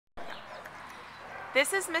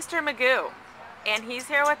This is Mr. Maggoo, and he's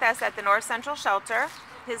here with us at the North Central Shelter.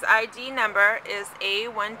 His ID number is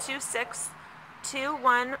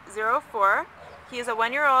A1262104. He is a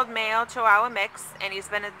 1-year-old male Chihuahua mix, and he's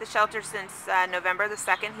been at the shelter since November the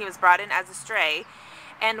 2nd. He was brought in as a stray.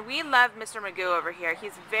 And we love Mr. Maggoo over here.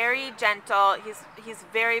 He's very gentle, he's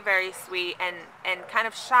very, very sweet and kind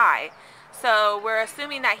of shy. So we're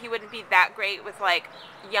assuming that he wouldn't be that great with like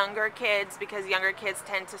younger kids, because younger kids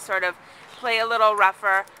tend to sort of play a little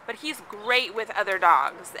rougher, but he's great with other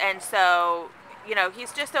dogs. And so, you know,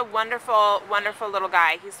 he's just a wonderful, wonderful little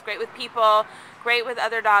guy. He's great with people, great with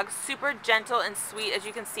other dogs, super gentle and sweet. As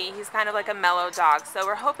you can see, he's kind of like a mellow dog. So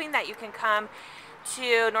we're hoping that you can come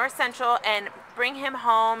to North Central and bring him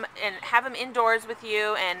home and have him indoors with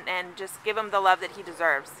you and just give him the love that he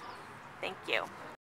deserves. Thank you.